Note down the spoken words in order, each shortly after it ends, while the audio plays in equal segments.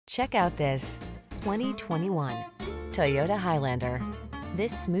Check out this 2021 Toyota Highlander.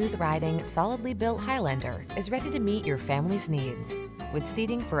 This smooth-riding, solidly built Highlander is ready to meet your family's needs. With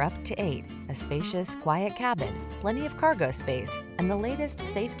seating for up to 8, a spacious, quiet cabin, plenty of cargo space, and the latest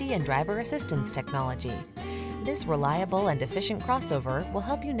safety and driver assistance technology. This reliable and efficient crossover will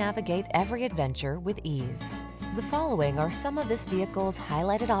help you navigate every adventure with ease. The following are some of this vehicle's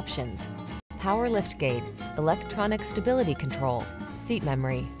highlighted options: power liftgate, electronic stability control, seat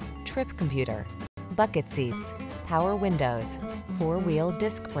memory, trip computer, bucket seats, power windows, 4-wheel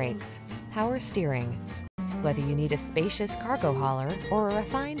disc brakes, power steering. Whether you need a spacious cargo hauler or a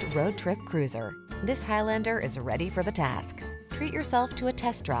refined road trip cruiser, this Highlander is ready for the task. Treat yourself to a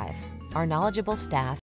test drive. Our knowledgeable staff